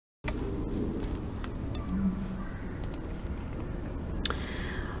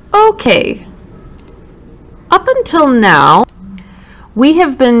Okay, up until now, we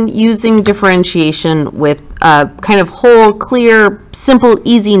have been using differentiation with kind of whole, clear, simple,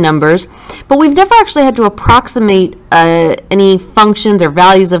 easy numbers, but we've never actually had to approximate any functions or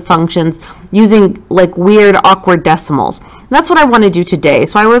values of functions using like weird, awkward decimals. And that's what I want to do today.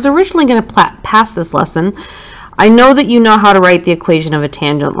 So I was originally going to pass this lesson. I know that you know how to write the equation of a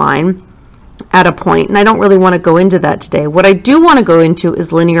tangent line at a point, and I don't really want to go into that today. What I do want to go into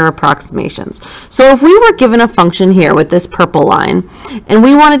is linear approximations. So if we were given a function here with this purple line, and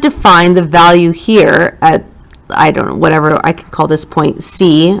we wanted to find the value here at, I don't know, whatever, I can call this point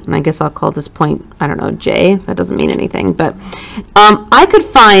C, and I guess I'll call this point, I don't know, J. That doesn't mean anything, but I could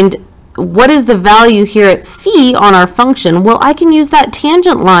find what is the value here at C on our function. Well, I can use that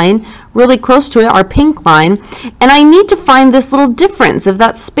tangent line really close to it, our pink line, and I need to find this little difference of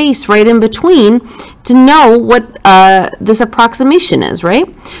that space right in between to know what this approximation is, right?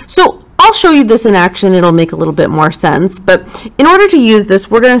 So I'll show you this in action. It'll make a little bit more sense, but in order to use this,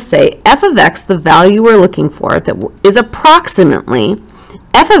 we're going to say f of x, the value we're looking for, that is approximately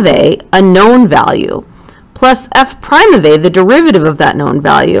f of a known value, plus f prime of a, the derivative of that known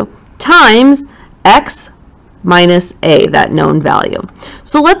value, times x minus a, that known value.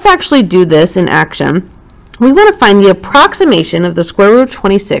 So let's actually do this in action. We want to find the approximation of the square root of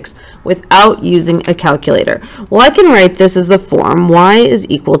 26 without using a calculator. Well, I can write this as the form y is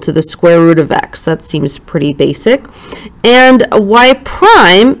equal to the square root of x. That seems pretty basic. And y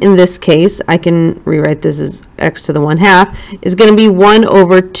prime, in this case, I can rewrite this as x to the 1/2, is going to be 1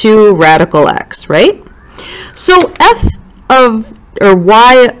 over 2 radical x, right? So f of, or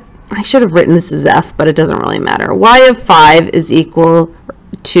y, I should have written this as f, but it doesn't really matter. Y of 5 is equal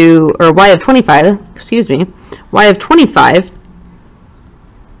to, or y of 25, excuse me, y of 25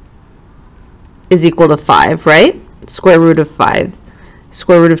 is equal to 5, right? Square root of 5.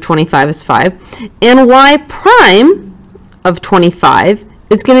 Square root of 25 is 5. And y prime of 25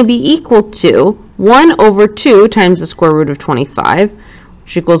 is going to be equal to 1 over 2 times the square root of 25,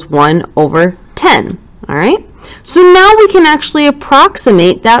 which equals 1 over 10. All right? So now we can actually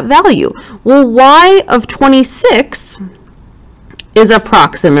approximate that value. Well, y of 26 is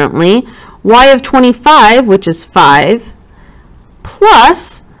approximately y of 25, which is 5,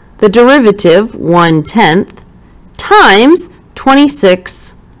 plus the derivative, 1/10, times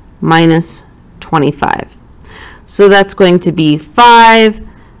 26 minus 25. So that's going to be 5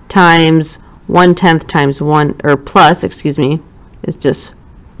 times 1/10 times 1, or plus, excuse me, is just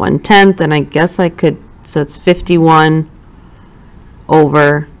 1/10, and I guess I could, so it's 51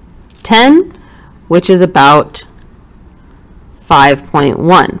 over 10, which is about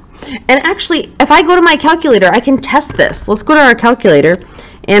 5.1. And actually, if I go to my calculator, I can test this. Let's go to our calculator,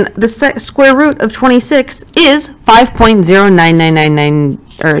 and the square root of 26 is 5.0999,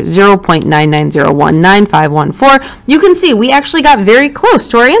 or 0.99019514. You can see we actually got very close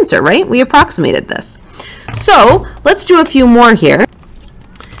to our answer, right? We approximated this. So let's do a few more here.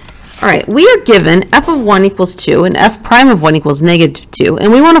 All right, we are given f of 1 equals 2 and f prime of 1 equals negative 2, and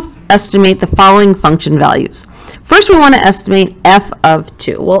we want to estimate the following function values. First, we want to estimate f of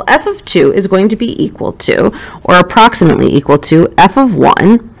 2. Well, f of 2 is going to be equal to, or approximately equal to, f of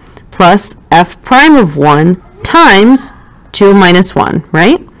 1 plus f prime of 1 times 2 minus 1,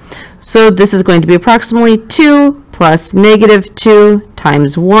 right? So this is going to be approximately 2 plus negative 2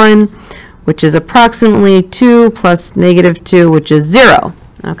 times 1, which is approximately 2 plus negative 2, which is 0.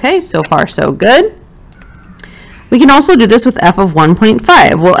 Okay, so far so good. We can also do this with f of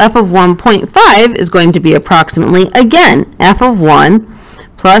 1.5. Well, f of 1.5 is going to be approximately, again, f of 1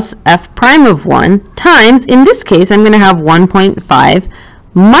 plus f prime of 1 times, in this case, I'm going to have 1.5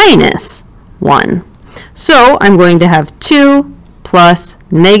 minus 1. So I'm going to have 2 plus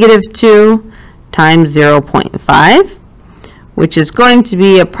negative 2 times 0.5, which is going to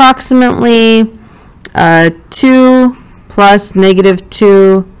be approximately 2 plus negative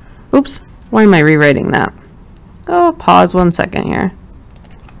 2, oops, why am I rewriting that? Oh, pause 1 second here.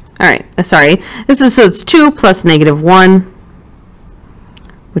 All right, sorry. So it's 2 plus negative 1,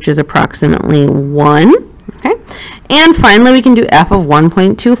 which is approximately 1. Okay, and finally we can do f of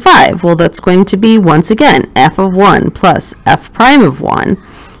 1.25. Well, that's going to be, once again, f of 1 plus f prime of 1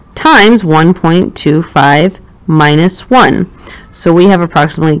 times 1.25 minus 1. So we have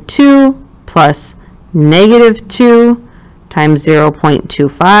approximately 2 plus negative 2 times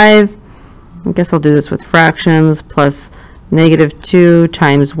 0.25. I guess I'll do this with fractions, plus negative 2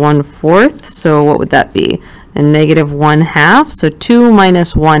 times 1/4. So what would that be? A negative 1/2. So 2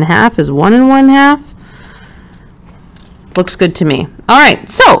 minus 1/2 is 1 1/2. Looks good to me. All right,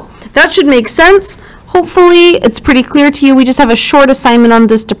 so that should make sense. Hopefully it's pretty clear to you. We just have a short assignment on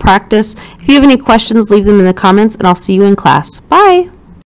this to practice. If you have any questions, leave them in the comments, and I'll see you in class. Bye!